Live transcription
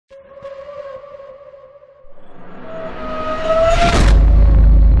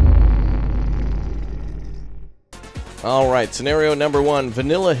All right, scenario number 1,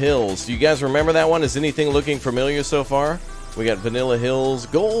 Vanilla Hills. Do you guys remember that one? Is anything looking familiar so far? We got Vanilla Hills,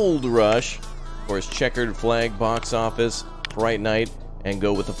 Gold Rush, of course, Checkered Flag, Box Office, Bright Night, and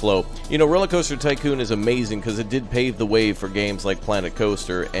Go with the Flow. You know, Roller Coaster Tycoon is amazing because it did pave the way for games like Planet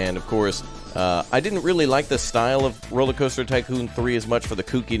Coaster, and of course, I didn't really like the style of Roller Coaster Tycoon 3 as much for the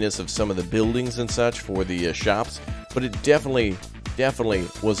kookiness of some of the buildings and such for the shops, but it definitely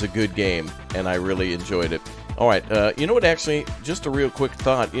was a good game, and I really enjoyed it. All right, you know what, actually, just a real quick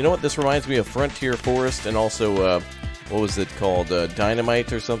thought. You know what, this reminds me of Frontier Forest and also, what was it called,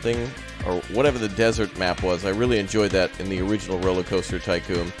 Dynamite or something? Or whatever the desert map was. I really enjoyed that in the original Roller Coaster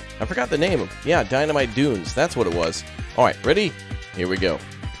Tycoon. I forgot the name. Yeah, Dynamite Dunes. That's what it was. All right, ready? Here we go.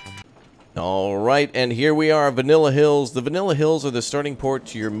 All right, and here we are, Vanilla Hills. The Vanilla Hills are the starting port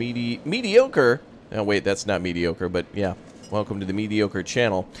to your mediocre... Oh, wait, that's not mediocre, but yeah. Welcome to the Mediocre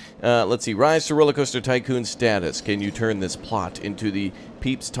channel. Let's see. Rise to Roller Coaster Tycoon status. Can you turn this plot into the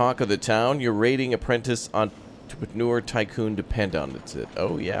peeps talk of the town? Your rating apprentice entrepreneur tycoon depend on it.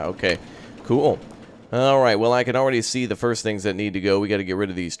 Oh, yeah. Okay. Cool. All right. Well, I can already see the first things that need to go. We got to get rid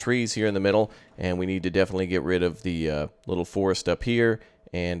of these trees here in the middle, and we need to definitely get rid of the little forest up here.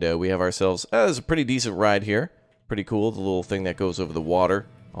 And we have ourselves... there's a pretty decent ride here. Pretty cool. The little thing that goes over the water.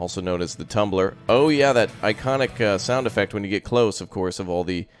 Also known as the tumbler. Oh yeah, that iconic sound effect when you get close, of course, of all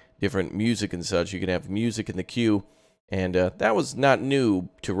the different music and such. You can have music in the queue, and that was not new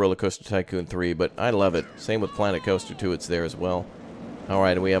to Roller Coaster Tycoon 3, but I love it. Same with Planet Coaster 2, it's there as well.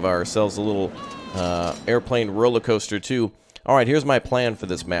 Alright, and we have ourselves a little airplane roller coaster too. Alright, here's my plan for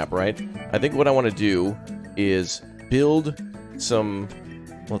this map, right? I think what I want to do is build some,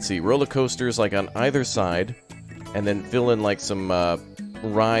 let's see, roller coasters like on either side, and then fill in like some...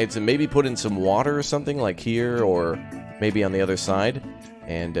 rides and maybe put in some water or something like here or maybe on the other side.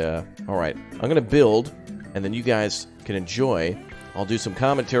 And alright, I'm gonna build and then you guys can enjoy. I'll do some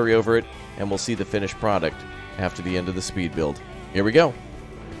commentary over it and we'll see the finished product after the end of the speed build. Here we go.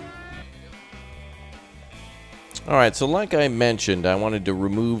 Alright, so like I mentioned, I wanted to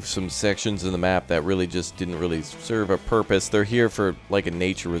remove some sections of the map that really just didn't really serve a purpose. They're here for like a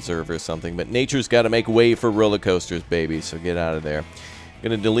nature reserve or something, but nature's got to make way for roller coasters, baby, so get out of there.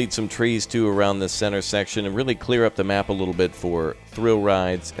 Going to delete some trees too around this center section and really clear up the map a little bit for thrill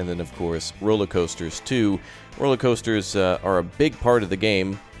rides and then of course roller coasters too. Roller coasters are a big part of the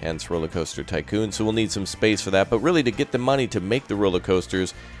game, hence Roller Coaster Tycoon, so we'll need some space for that. But really to get the money to make the roller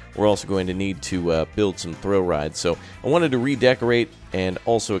coasters, we're also going to need to build some thrill rides. So I wanted to redecorate and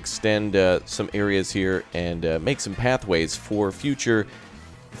also extend some areas here and make some pathways for future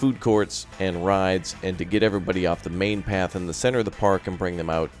food courts and rides, and to get everybody off the main path in the center of the park and bring them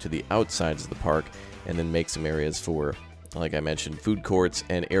out to the outsides of the park, and then make some areas for, like I mentioned, food courts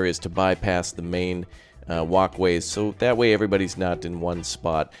and areas to bypass the main walkways, so that way everybody's not in one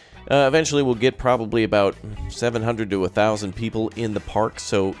spot. Eventually we'll get probably about 700 to 1,000 people in the park,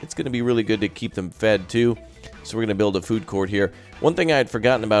 so it's going to be really good to keep them fed too. So we're going to build a food court here. One thing I had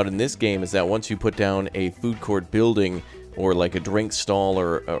forgotten about in this game is that once you put down a food court building, or like a drink stall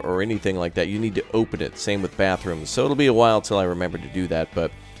or anything like that, you need to open it. Same with bathrooms. So it'll be a while till I remember to do that,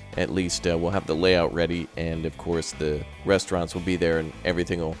 but at least we'll have the layout ready, and of course the restaurants will be there and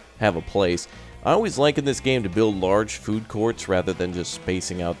everything will have a place. I always like in this game to build large food courts rather than just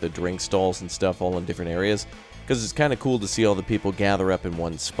spacing out the drink stalls and stuff all in different areas, because it's kind of cool to see all the people gather up in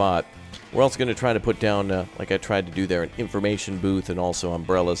one spot. We're also going to try to put down, like I tried to do there, an information booth and also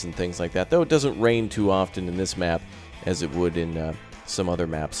umbrellas and things like that, though it doesn't rain too often in this map as it would in some other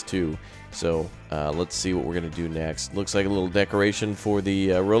maps too. So let's see what we're going to do next. Looks like a little decoration for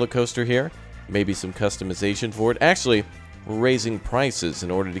the roller coaster here. Maybe some customization for it. Actually, we're raising prices in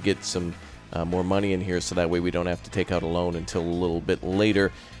order to get some more money in here, so that way we don't have to take out a loan until a little bit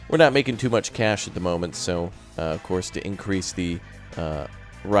later. We're not making too much cash at the moment, so of course to increase the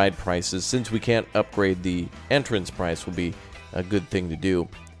ride prices, since we can't upgrade the entrance price, will be a good thing to do.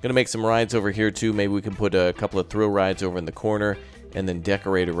 Gonna make some rides over here too. Maybe we can put a couple of thrill rides over in the corner and then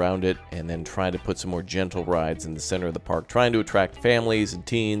decorate around it, and then try to put some more gentle rides in the center of the park, trying to attract families and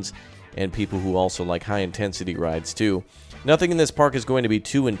teens and people who also like high intensity rides too. Nothing in this park is going to be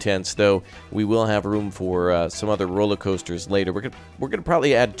too intense, though. We will have room for some other roller coasters later. We're gonna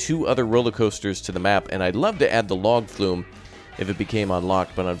probably add 2 other roller coasters to the map, and I'd love to add the log flume if it became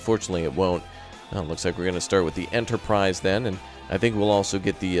unlocked, but unfortunately it won't. Well, looks like we're going to start with the Enterprise then, and I think we'll also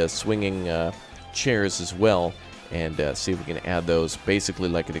get the swinging chairs as well, and see if we can add those, basically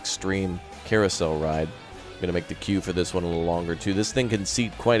like an extreme carousel ride. I'm going to make the queue for this one a little longer too. This thing can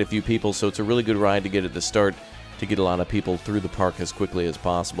seat quite a few people, so it's a really good ride to get at the start to get a lot of people through the park as quickly as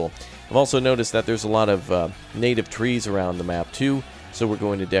possible. I've also noticed that there's a lot of native trees around the map too, so we're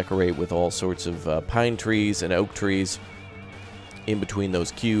going to decorate with all sorts of pine trees and oak trees in between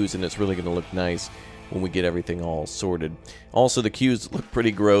those queues, and it's really going to look nice when we get everything all sorted. Also, the queues look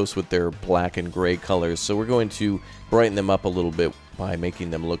pretty gross with their black and gray colors, so we're going to brighten them up a little bit by making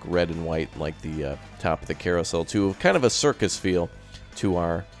them look red and white like the top of the carousel too. Kind of a circus feel to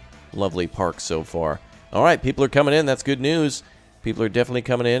our lovely park so far. Alright, people are coming in. That's good news. People are definitely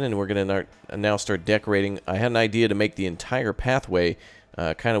coming in, and we're going to now start decorating. I had an idea to make the entire pathway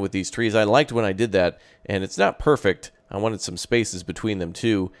kind of with these trees. I liked when I did that, and it's not perfect. I wanted some spaces between them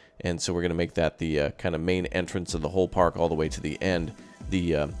too, and so we're going to make that the kind of main entrance of the whole park all the way to the end.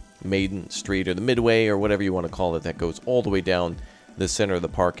 The Maiden Street, or the Midway, or whatever you want to call it, that goes all the way down the center of the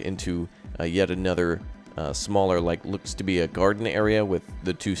park into yet another smaller, like looks to be a garden area with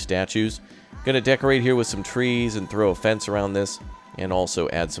the two statues. Going to decorate here with some trees and throw a fence around this, and also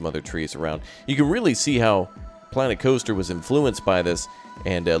add some other trees around. You can really see how Planet Coaster was influenced by this,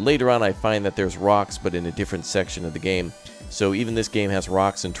 and later on I find that there's rocks, but in a different section of the game. So even this game has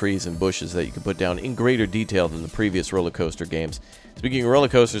rocks and trees and bushes that you can put down in greater detail than the previous roller coaster games. Speaking of roller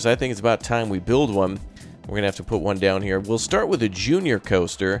coasters, I think it's about time we build one. We're going to have to put one down here. We'll start with a junior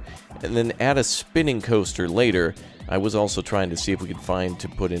coaster, and then add a spinning coaster later. I was also trying to see if we could find to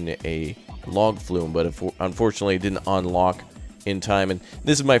put in a log flume, but unfortunately it didn't unlock in time. And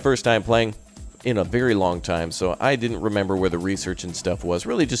this is my first time playing in a very long time, so I didn't remember where the research and stuff was.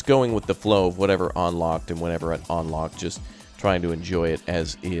 Really just going with the flow of whatever unlocked, and whenever it unlocked, just trying to enjoy it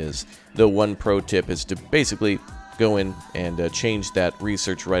as is. The one pro tip is to basically go in and change that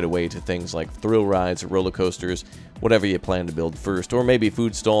research right away to things like thrill rides or roller coasters, whatever you plan to build first, or maybe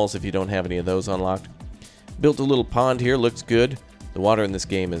food stalls if you don't have any of those unlocked. Built a little pond here, looks good. The water in this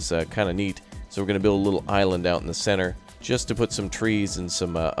game is kind of neat, so we're going to build a little island out in the center just to put some trees and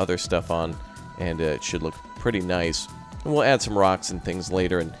some other stuff on, and it should look pretty nice. And we'll add some rocks and things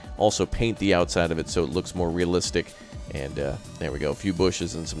later, and also paint the outside of it so it looks more realistic. And there we go, a few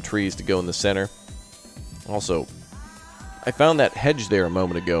bushes and some trees to go in the center. Also, I found that hedge there a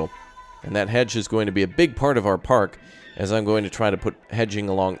moment ago, and that hedge is going to be a big part of our park, as I'm going to try to put hedging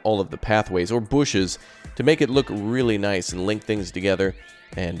along all of the pathways, or bushes, to make it look really nice and link things together,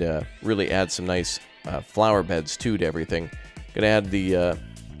 and really add some nice flower beds too to everything. Gonna add the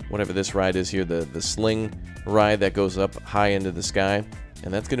whatever this ride is here, the sling ride that goes up high into the sky,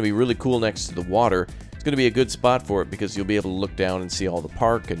 and that's gonna be really cool next to the water. It's gonna be a good spot for it because you'll be able to look down and see all the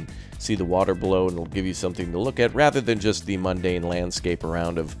park and see the water below, and it'll give you something to look at rather than just the mundane landscape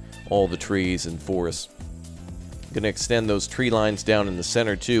around of all the trees and forests. Gonna extend those tree lines down in the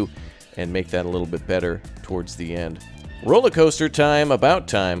center too, and make that a little bit better towards the end. Roller coaster time, about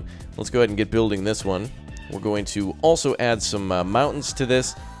time. Let's go ahead and get building this one. We're going to also add some mountains to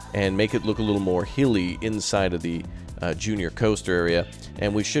this and make it look a little more hilly inside of the junior coaster area.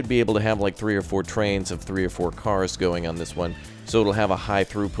 And we should be able to have like 3 or 4 trains of 3 or 4 cars going on this one, so it'll have a high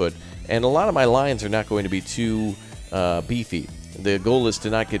throughput. And a lot of my lines are not going to be too beefy. The goal is to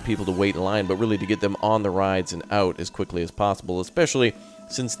not get people to wait in line, but really to get them on the rides and out as quickly as possible, especially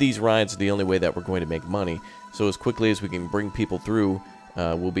since these rides are the only way that we're going to make money. So as quickly as we can bring people through,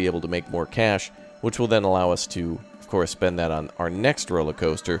 we'll be able to make more cash, which will then allow us to, of course, spend that on our next roller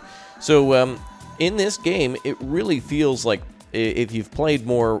coaster. So in this game, it really feels like, if you've played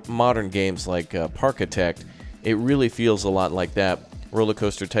more modern games like Parkitect, it really feels a lot like that. Roller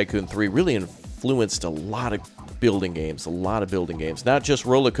Coaster Tycoon 3 really influenced a lot of building games, not just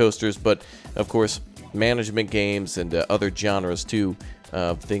roller coasters, but of course management games and other genres too,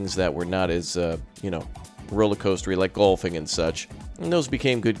 things that were not as roller coastery, like golfing and such, and those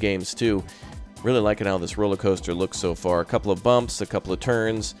became good games too. Really liking how this roller coaster looks so far. A couple of bumps, a couple of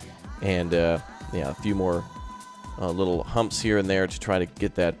turns, and yeah, a few more little humps here and there to try to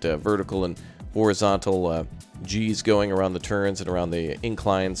get that vertical and horizontal G's going around the turns and around the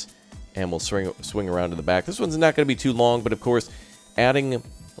inclines. And we'll swing around to the back. This one's not going to be too long, but of course, adding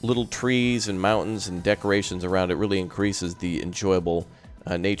little trees and mountains and decorations around it really increases the enjoyable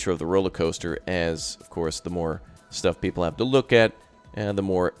nature of the roller coaster, as, of course, the more stuff people have to look at, and the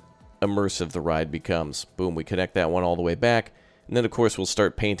more immersive the ride becomes. Boom, we connect that one all the way back, and then, of course, we'll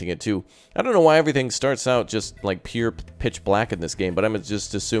start painting it, too. I don't know why everything starts out just like pure pitch black in this game, but I'm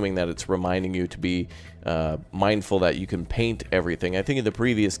just assuming that it's reminding you to be mindful that you can paint everything. I think in the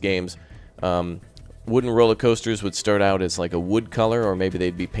previous games, wooden roller coasters would start out as like a wood color, or maybe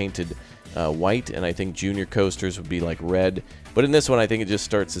they'd be painted white, and I think junior coasters would be like red. But in this one, I think it just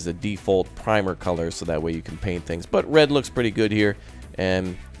starts as a default primer color, so that way you can paint things. But red looks pretty good here,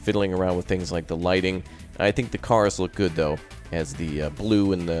 and fiddling around with things like the lighting. I think the cars look good, though, as the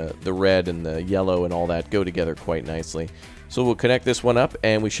blue and the red and the yellow and all that go together quite nicely. So we'll connect this one up,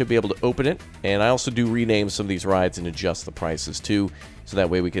 and we should be able to open it. And I also do rename some of these rides and adjust the prices, too, so that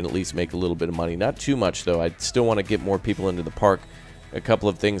way we can at least make a little bit of money. Not too much, though. I still want to get more people into the park. A couple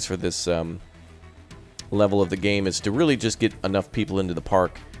of things for this level of the game is to really just get enough people into the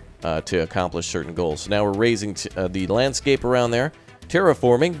park to accomplish certain goals. So now we're raising the landscape around there,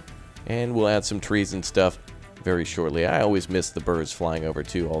 terraforming, and we'll add some trees and stuff very shortly. I always miss the birds flying over,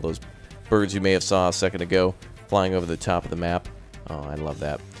 too. All those birds you may have saw a second ago flying over the top of the map. Oh, I love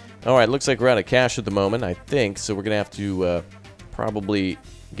that. Alright, looks like we're out of cash at the moment, I think, so we're going to have to probably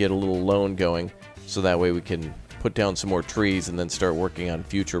get a little loan going, so that way we can put down some more trees and then start working on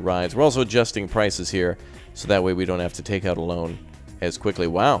future rides. We're also adjusting prices here, so that way we don't have to take out a loan as quickly.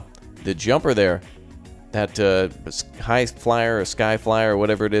 Wow, the jumper there, that high flyer or sky flyer or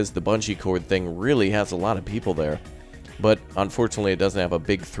whatever it is, the bungee cord thing really has a lot of people there. But unfortunately, it doesn't have a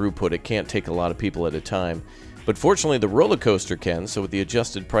big throughput. It can't take a lot of people at a time. But fortunately, the roller coaster can, so with the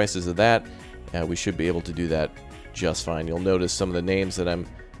adjusted prices of that, we should be able to do that just fine. You'll notice some of the names that I'm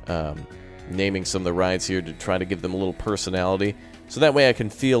naming some of the rides here to try to give them a little personality, so that way I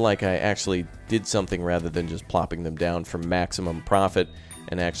can feel like I actually did something rather than just plopping them down for maximum profit,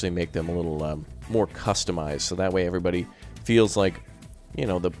 and actually make them a little more customized, so that way everybody feels like, you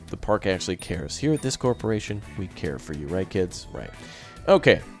know, the park actually cares. Here at this corporation, we care for you, right, kids? Right.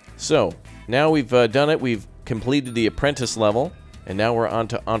 Okay, so now we've done it. We've completed the apprentice level, and now we're on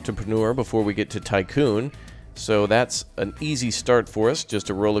to entrepreneur before we get to tycoon. So that's an easy start for us. Just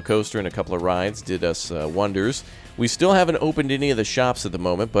a roller coaster and a couple of rides did us wonders. We still haven't opened any of the shops at the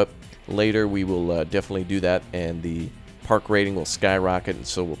moment, but later we will definitely do that, and the park rating will skyrocket, and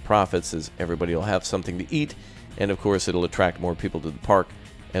so will profits, as everybody will have something to eat, and of course it'll attract more people to the park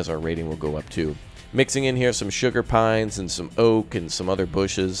as our rating will go up too. Mixing in here some sugar pines and some oak and some other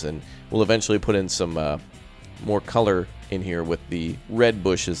bushes, and we'll eventually put in some more color in here with the red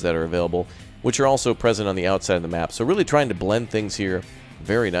bushes that are available, which are also present on the outside of the map. So really trying to blend things here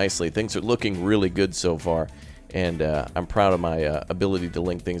very nicely. Things are looking really good so far, and I'm proud of my ability to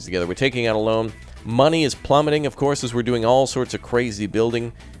link things together. We're taking out a loan. Money is plummeting, of course, as we're doing all sorts of crazy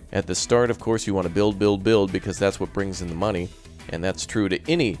building. At the start, of course, you want to build, build, build, because that's what brings in the money, and that's true to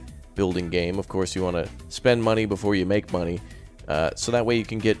any building game. Of course, you want to spend money before you make money, so that way you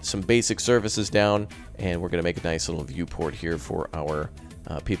can get some basic services down, and we're going to make a nice little viewport here for our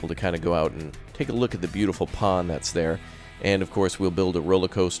people to kind of go out and take a look at the beautiful pond that's there. And of course, we'll build a roller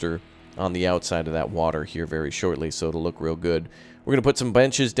coaster on the outside of that water here very shortly, so it'll look real good. We're going to put some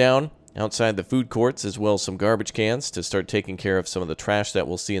benches down outside the food courts, as well as some garbage cans to start taking care of some of the trash that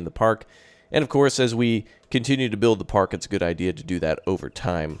we'll see in the park. And of course, as we continue to build the park, it's a good idea to do that over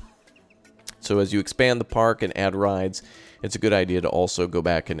time. So as you expand the park and add rides, it's a good idea to also go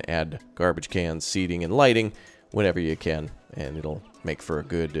back and add garbage cans, seating, and lighting whenever you can, and it'll make for a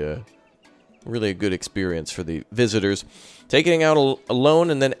good, really a good experience for the visitors. Taking out a loan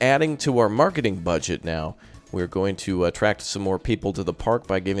and then adding to our marketing budget now. We're going to attract some more people to the park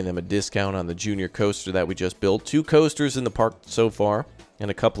by giving them a discount on the junior coaster that we just built. 2 coasters in the park so far, and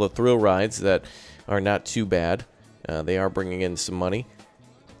a couple of thrill rides that are not too bad. They are bringing in some money.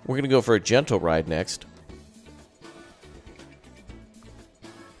 We're going to go for a gentle ride next.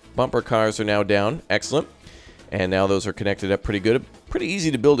 Bumper cars are now down. Excellent. And now those are connected up pretty good. Pretty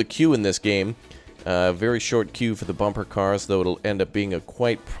easy to build a queue in this game. Very short queue for the bumper cars, though it'll end up being a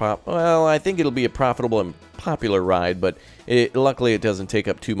well, I think it'll be a profitable and popular ride, but luckily it doesn't take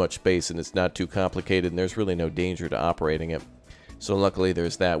up too much space, and it's not too complicated, and there's really no danger to operating it. So luckily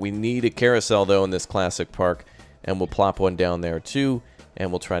there's that. We need a carousel, though, in this classic park, and we'll plop one down there too,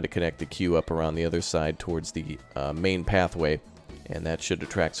 and we'll try to connect the queue up around the other side towards the main pathway, and that should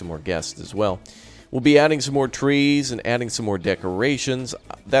attract some more guests as well. We'll be adding some more trees and adding some more decorations.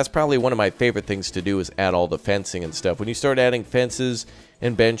 That's probably one of my favorite things to do, is add all the fencing and stuff. When you start adding fences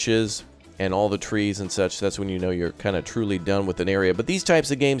and benches and all the trees and such, that's when you know you're kind of truly done with an area. But these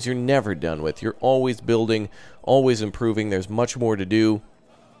types of games you're never done with. You're always building, always improving. There's much more to do.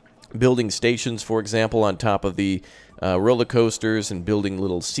 Building stations, for example, on top of the roller coasters, and building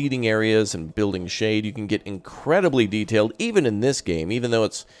little seating areas and building shade. You can get incredibly detailed even in this game. Even though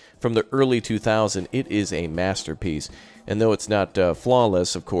it's from the early 2000s, it is a masterpiece. And though it's not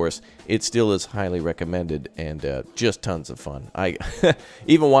flawless, of course, it still is highly recommended, and just tons of fun.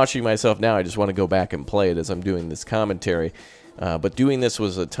 Even watching myself now, I just want to go back and play it as I'm doing this commentary. But doing this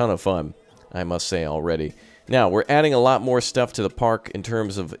was a ton of fun, I must say already. Now, we're adding a lot more stuff to the park in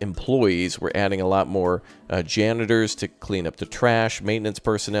terms of employees. We're adding a lot more janitors to clean up the trash, maintenance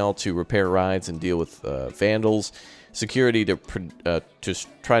personnel to repair rides and deal with vandals, security to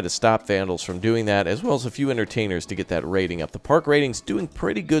try to stop vandals from doing that, as well as a few entertainers to get that rating up. The park rating's doing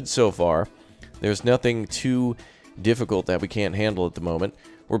pretty good so far. There's nothing too difficult that we can't handle at the moment.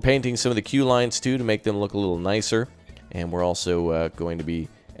 We're painting some of the queue lines too to make them look a little nicer, and we're also going to be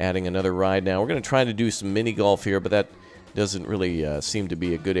adding another ride now. We're going to try to do some mini golf here, but that doesn't really seem to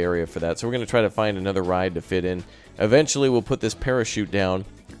be a good area for that. So we're going to try to find another ride to fit in. Eventually, we'll put this parachute down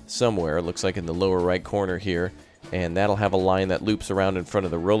somewhere. It looks like in the lower right corner here, and that'll have a line that loops around in front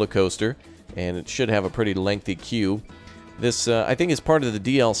of the roller coaster, and it should have a pretty lengthy queue. This, I think, is part of the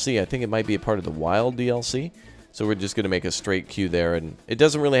DLC. I think it might be a part of the Wild DLC. So we're just going to make a straight queue there, and it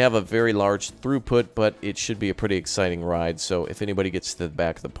doesn't really have a very large throughput, but it should be a pretty exciting ride. So if anybody gets to the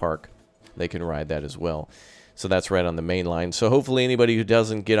back of the park, they can ride that as well. So that's right on the main line. So hopefully anybody who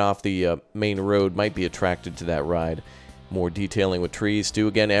doesn't get off the main road might be attracted to that ride. More detailing with trees too.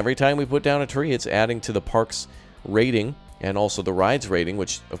 Again, every time we put down a tree, it's adding to the park's rating and also the ride's rating,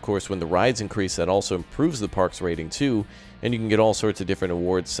 which of course when the rides increase, that also improves the park's rating too. And you can get all sorts of different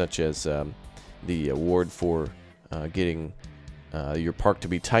awards, such as the award for getting your park to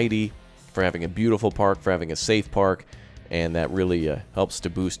be tidy, for having a beautiful park, for having a safe park, and that really helps to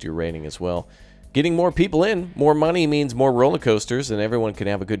boost your rating as well. Getting more people in, more money means more roller coasters, and everyone can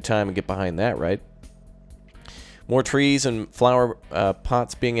have a good time and get behind that, right? More trees and flower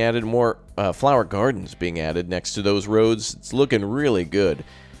pots being added, more flower gardens being added next to those roads. It's looking really good.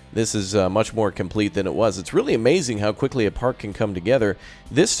 This is much more complete than it was. It's really amazing how quickly a park can come together.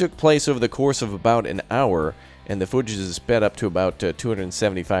 This took place over the course of about an hour, and the footage is sped up to about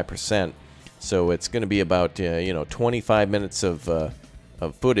 275%. So it's going to be about 25 minutes of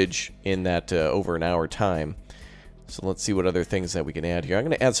footage in that over an hour time. So let's see what other things that we can add here. I'm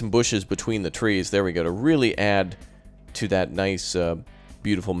going to add some bushes between the trees. There we go, to really add to that nice,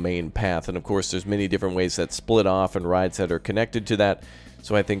 beautiful main path. And of course, there's many different ways that split off and rides that are connected to that.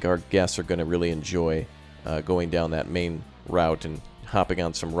 So I think our guests are going to really enjoy going down that main route and hopping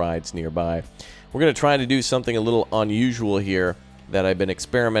on some rides nearby. We're going to try to do something a little unusual here that I've been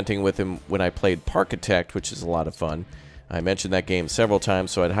experimenting with him when I played Parkitect, which is a lot of fun. I mentioned that game several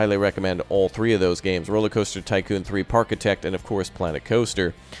times, so I'd highly recommend all three of those games: Roller Coaster Tycoon 3, Parkitect, and of course Planet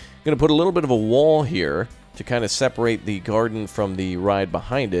Coaster. I'm going to put a little bit of a wall here to kind of separate the garden from the ride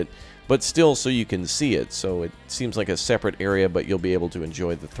behind it, but still so you can see it. So it seems like a separate area, but you'll be able to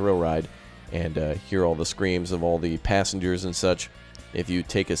enjoy the thrill ride and hear all the screams of all the passengers and such if you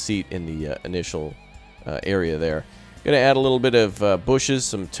take a seat in the initial area there. Going to add a little bit of bushes,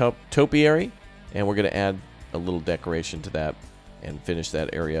 some topiary, and we're going to add a little decoration to that and finish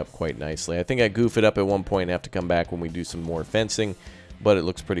that area up quite nicely. I think I goof it up at one point and have to come back when we do some more fencing, but it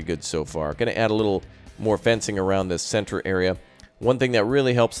looks pretty good so far. Going to add a little more fencing around this center area. One thing that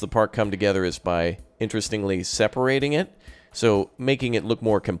really helps the park come together is by, interestingly, separating it. So making it look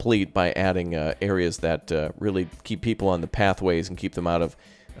more complete by adding areas that really keep people on the pathways and keep them out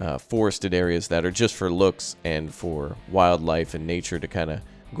of forested areas that are just for looks and for wildlife and nature to kind of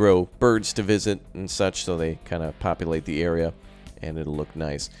grow, birds to visit and such, so they kind of populate the area and it'll look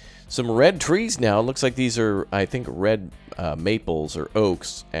nice. Some red trees now. It looks like these are, I think, red maples or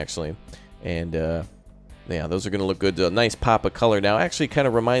oaks, actually. And yeah, those are going to look good. A nice pop of color now. Actually kind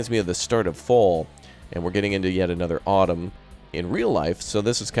of reminds me of the start of fall, and we're getting into yet another autumn in real life. So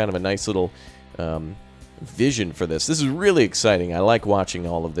this is kind of a nice little vision for this. This is really exciting. I like watching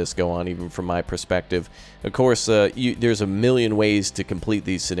all of this go on, even from my perspective. Of course, there's a million ways to complete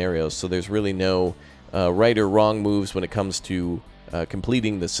these scenarios, so there's really no right or wrong moves when it comes to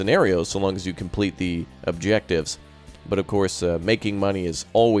completing the scenarios, so long as you complete the objectives. But of course, making money is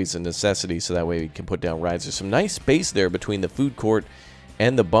always a necessity, so that way we can put down rides. There's some nice space there between the food court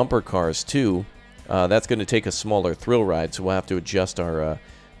and the bumper cars, too. That's going to take a smaller thrill ride, so we'll have to adjust our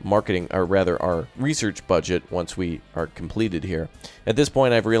marketing, or rather our research budget once we are completed here. At this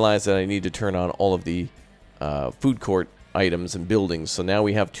point, I've realized that I need to turn on all of the food court items and buildings. So now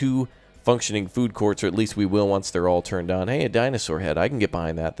we have 2 functioning food courts, or at least we will once they're all turned on. Hey, a dinosaur head. I can get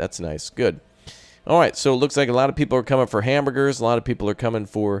behind that. That's nice. Good. All right, so it looks like a lot of people are coming for hamburgers. A lot of people are coming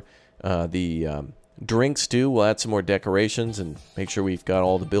for the drinks, too. We'll add some more decorations and make sure we've got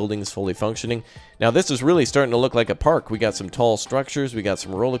all the buildings fully functioning. Now, this is really starting to look like a park. We got some tall structures. We got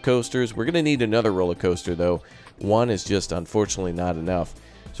some roller coasters. We're going to need another roller coaster, though. One is just, unfortunately, not enough.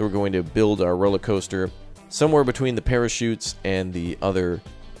 So we're going to build our roller coaster somewhere between the parachutes and the other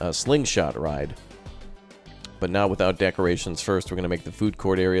slingshot ride. but not without decorations. First, we're going to make the food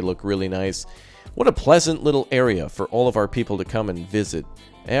court area look really nice. What a pleasant little area for all of our people to come and visit.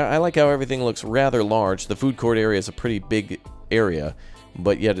 I like how everything looks rather large. The food court area is a pretty big area,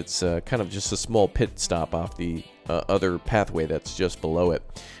 but yet it's kind of just a small pit stop off the other pathway that's just below it.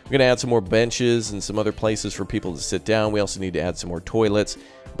 We're going to add some more benches and some other places for people to sit down. We also need to add some more toilets,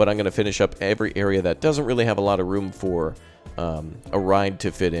 but I'm going to finish up every area that doesn't really have a lot of room for a ride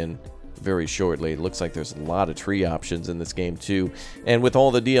to fit in very shortly. It looks like there's a lot of tree options in this game too, and with all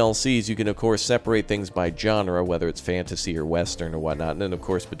the DLCs you can of course separate things by genre, whether it's fantasy or western or whatnot, and then of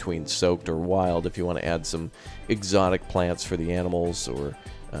course between soaked or wild if you want to add some exotic plants for the animals, or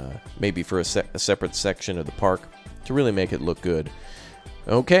maybe for a separate section of the park to really make it look good.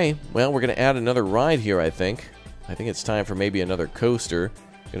 Okay, well, we're going to add another ride here. I think it's time for maybe another coaster.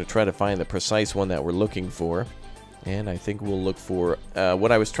 Going to try to find the precise one that we're looking for. And I think we'll look for,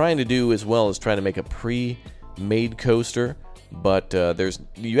 what I was trying to do as well is try to make a pre-made coaster, but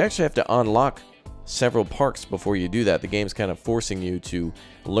you actually have to unlock several parks before you do that. The game's kind of forcing you to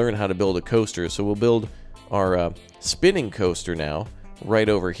learn how to build a coaster, so we'll build our spinning coaster now, right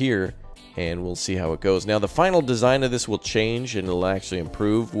over here, and we'll see how it goes. Now, the final design of this will change, and it'll actually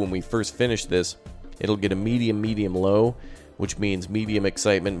improve. When we first finish this, it'll get a medium, medium, low, which means medium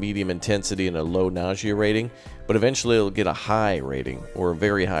excitement, medium intensity, and a low nausea rating. But eventually it'll get a high rating, or a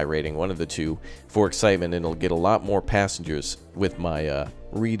very high rating, one of the two, for excitement, and it'll get a lot more passengers with my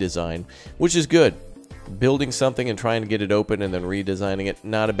redesign, which is good. Building something and trying to get it open and then redesigning it,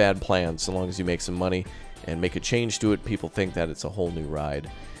 not a bad plan, so long as you make some money and make a change to it. People think that it's a whole new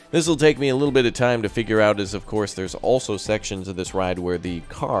ride. This will take me a little bit of time to figure out, as of course there's also sections of this ride where the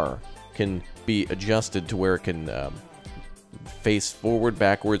car can be adjusted to where it can face forward,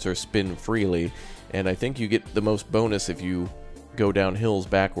 backwards, or spin freely, and I think you get the most bonus if you go down hills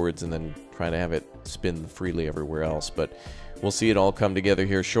backwards and then try to have it spin freely everywhere else, but we'll see it all come together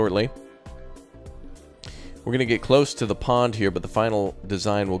here shortly. We're going to get close to the pond here, but the final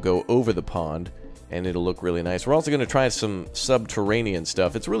design will go over the pond, and it'll look really nice. We're also going to try some subterranean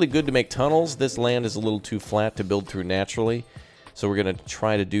stuff. It's really good to make tunnels. This land is a little too flat to build through naturally, so we're going to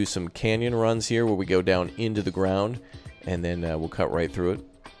try to do some canyon runs here where we go down into the ground, and then we'll cut right through it.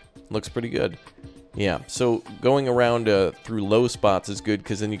 Looks pretty good. Yeah, so going around through low spots is good,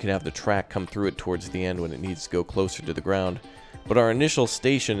 because then you can have the track come through it towards the end when it needs to go closer to the ground. But our initial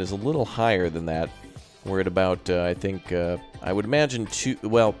station is a little higher than that. We're at about, I think, I would imagine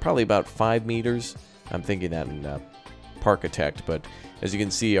probably about 5 meters. I'm thinking that in Parkitect, but as you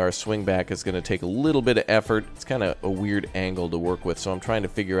can see, our swing back is going to take a little bit of effort. It's kind of a weird angle to work with, so I'm trying to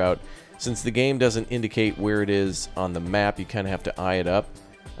figure out, since the game doesn't indicate where it is on the map, you kind of have to eye it up.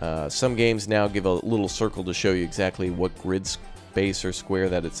 Some games now give a little circle to show you exactly what grid space or square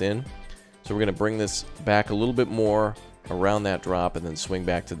that it's in. So we're going to bring this back a little bit more around that drop and then swing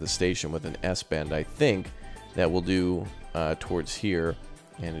back to the station with an S-bend. I think that will do towards here,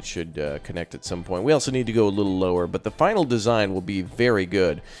 and it should connect at some point. We also need to go a little lower, but the final design will be very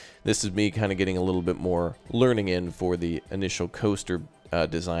good. This is me kind of getting a little bit more learning in for the initial coaster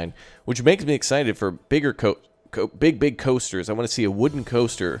design, which makes me excited for bigger big coasters. I want to see a wooden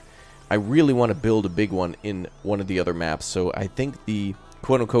coaster. I really want to build a big one in one of the other maps, so I think the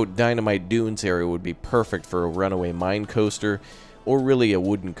quote-unquote Dynamite Dunes area would be perfect for a runaway mine coaster, or really a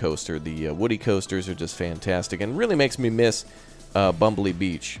wooden coaster. The woody coasters are just fantastic, and really makes me miss Bumblebee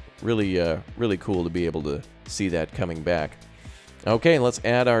Beach. Really cool to be able to see that coming back. Okay, let's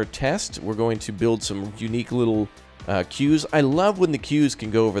add our test. We're going to build some unique little queues. I love when the queues can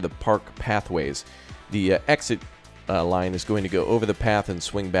go over the park pathways. The exit line is going to go over the path and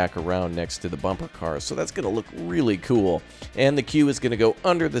swing back around next to the bumper cars, so that's going to look really cool. And the queue is going to go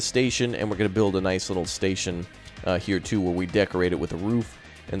under the station, and we're going to build a nice little station here too, where we decorate it with a roof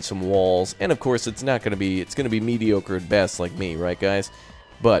and some walls. And of course, it's going to be mediocre at best, like me, right guys?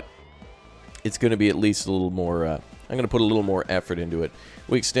 But it's going to be at least a little more, I'm going to put a little more effort into it.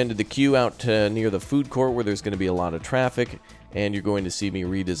 We extended the queue out to near the food court, where there's going to be a lot of traffic, and you're going to see me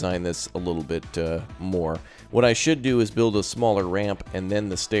redesign this a little bit more. What I should do is build a smaller ramp and then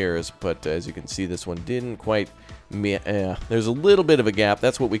the stairs, but as you can see, this one didn't quite, there's a little bit of a gap.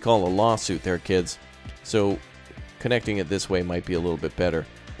 That's what we call a lawsuit there, kids. So connecting it this way might be a little bit better.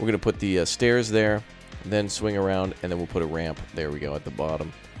 We're going to put the stairs there, then swing around, and then we'll put a ramp, there we go, at the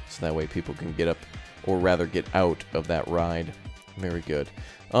bottom, so that way people can get up, or rather get out of that ride. Very good.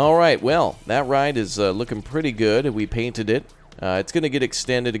 Alright, well, that ride is looking pretty good. We painted it. It's going to get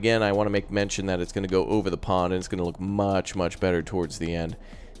extended again. I want to make mention that it's going to go over the pond, and it's going to look much, much better towards the end.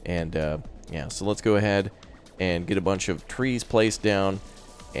 And, yeah, so let's go ahead and get a bunch of trees placed down,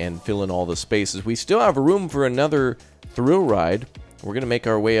 and fill in all the spaces. We still have room for another thrill ride. We're going to make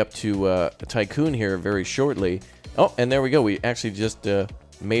our way up to a Tycoon here very shortly. Oh, and there we go. We actually just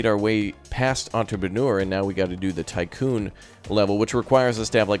made our way past Entrepreneur, and now we got to do the Tycoon level, which requires us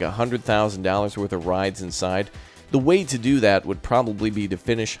to have like $100,000 worth of rides inside. The way to do that would probably be to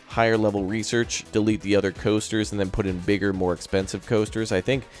finish higher level research, delete the other coasters, and then put in bigger, more expensive coasters. I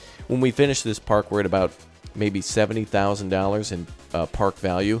think when we finish this park, we're at about maybe $70,000 in park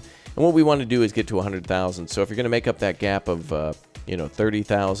value. And what we want to do is get to $100,000. So if you're going to make up that gap of you know, $30,000,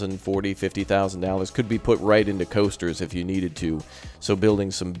 $40,000, $50,000 could be put right into coasters if you needed to. So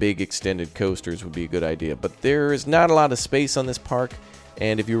building some big extended coasters would be a good idea. But there is not a lot of space on this park,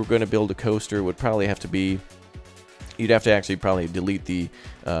 and if you were going to build a coaster, it would probably have to be, you'd have to actually probably delete the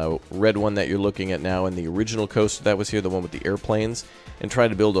red one that you're looking at now and the original coaster that was here, the one with the airplanes, and try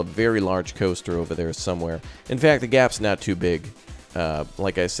to build a very large coaster over there somewhere. In fact, the gap's not too big.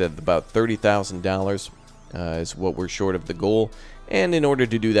 Like I said, about $30,000 is what we're short of the goal. And in order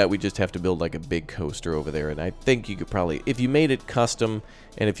to do that, we just have to build like a big coaster over there. And I think you could probably, if you made it custom,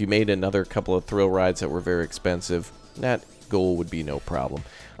 and if you made another couple of thrill rides that were very expensive, that goal would be no problem.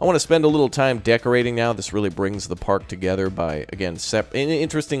 I want to spend a little time decorating now. This really brings the park together by, again,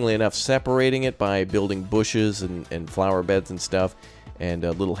 interestingly enough, separating it by building bushes and flower beds and stuff, and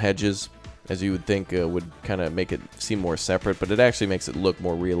little hedges, as you would think would kind of make it seem more separate, but it actually makes it look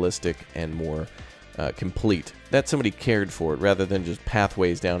more realistic and more complete. That somebody cared for it, rather than just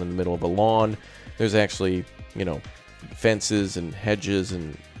pathways down in the middle of a lawn. There's actually, you know, fences and hedges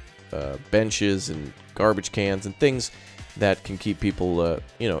and benches and garbage cans and things that can keep people,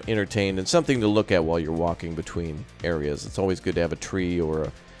 you know, entertained and something to look at while you're walking between areas. It's always good to have a tree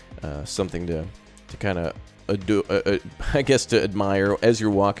or something to kind of, I guess, to admire as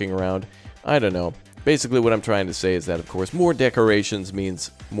you're walking around. I don't know. Basically, what I'm trying to say is that, of course, more decorations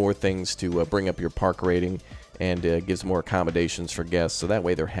means more things to bring up your park rating, and gives more accommodations for guests, so that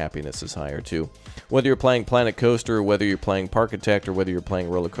way their happiness is higher too. Whether you're playing Planet Coaster, or whether you're playing Parkitect, or whether you're playing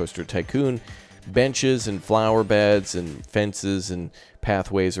Roller Coaster Tycoon, benches and flower beds and fences and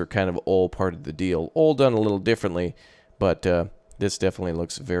pathways are kind of all part of the deal. All done a little differently, but this definitely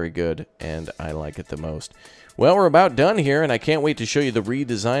looks very good, and I like it the most. Well, we're about done here, and I can't wait to show you the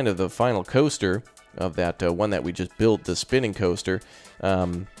redesign of the final coaster, of that one that we just built, the spinning coaster.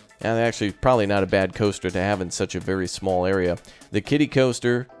 And actually, probably not a bad coaster to have in such a very small area. The kiddie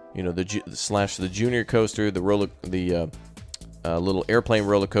coaster, you know, the junior coaster, the little airplane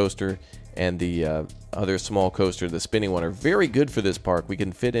roller coaster, and the other small coaster, the spinning one, are very good for this park. We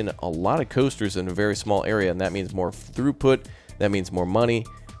can fit in a lot of coasters in a very small area, and that means more throughput, that means more money,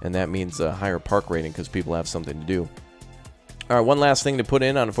 and that means a higher park rating because people have something to do. All right, one last thing to put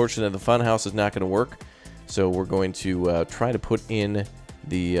in. Unfortunately, the funhouse is not going to work, so we're going to try to put in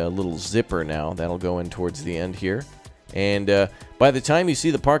the little zipper now. That'll go in towards the end here. And by the time you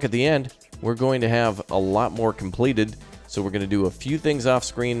see the park at the end, we're going to have a lot more completed. So we're going to do a few things off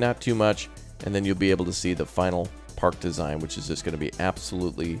screen, not too much, and then you'll be able to see the final park design, which is just going to be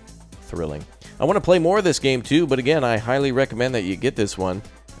absolutely thrilling. I want to play more of this game too, but again, I highly recommend that you get this one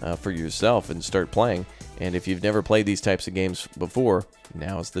for yourself and start playing. And if you've never played these types of games before,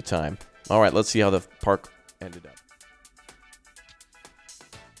 now's the time. All right, let's see how the park ended up.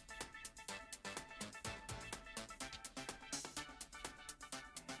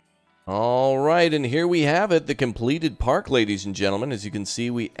 All right, and here we have it, the completed park, ladies and gentlemen. As you can see,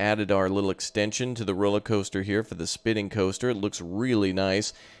 we added our little extension to the roller coaster here for the spinning coaster. It looks really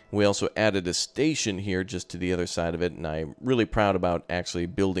nice. We also added a station here just to the other side of it, and I'm really proud about actually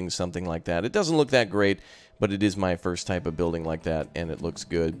building something like that. It doesn't look that great, but it is my first type of building like that, and it looks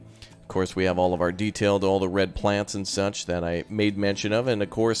good. Of course, we have all of our detailed, all the red plants and such that I made mention of, and of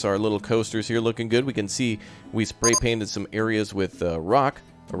course, our little coasters here looking good. We can see we spray painted some areas with rock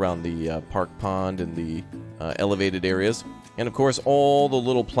around the park pond and the elevated areas, and of course, all the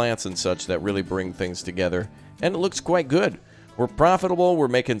little plants and such that really bring things together, and it looks quite good. We're profitable, we're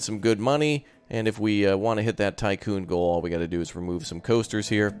making some good money, and if we want to hit that Tycoon goal, all we got to do is remove some coasters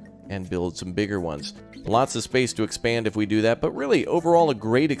here and build some bigger ones. Lots of space to expand if we do that, but really, overall, a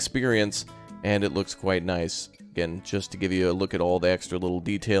great experience, and it looks quite nice. Again, just to give you a look at all the extra little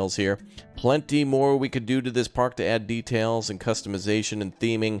details here. Plenty more we could do to this park to add details and customization and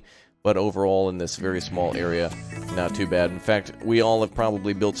theming, but overall, in this very small area, not too bad. In fact, we all have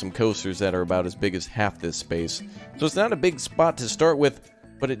probably built some coasters that are about as big as half this space. So it's not a big spot to start with,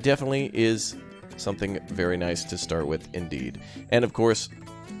 but it definitely is something very nice to start with indeed. And of course,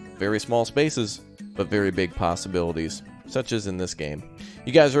 very small spaces, but very big possibilities. such as in this game.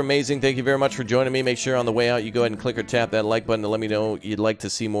 You guys are amazing. Thank you very much for joining me. Make sure on the way out you go ahead and click or tap that like button to let me know you'd like to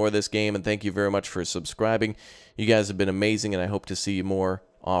see more of this game, and thank you very much for subscribing. You guys have been amazing, and I hope to see you more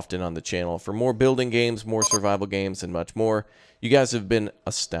often on the channel for more building games, more survival games, and much more. You guys have been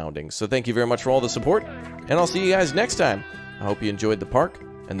astounding. So thank you very much for all the support, and I'll see you guys next time. I hope you enjoyed the park,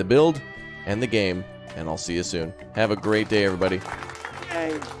 and the build, and the game, and I'll see you soon. Have a great day, everybody.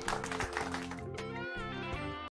 Yay.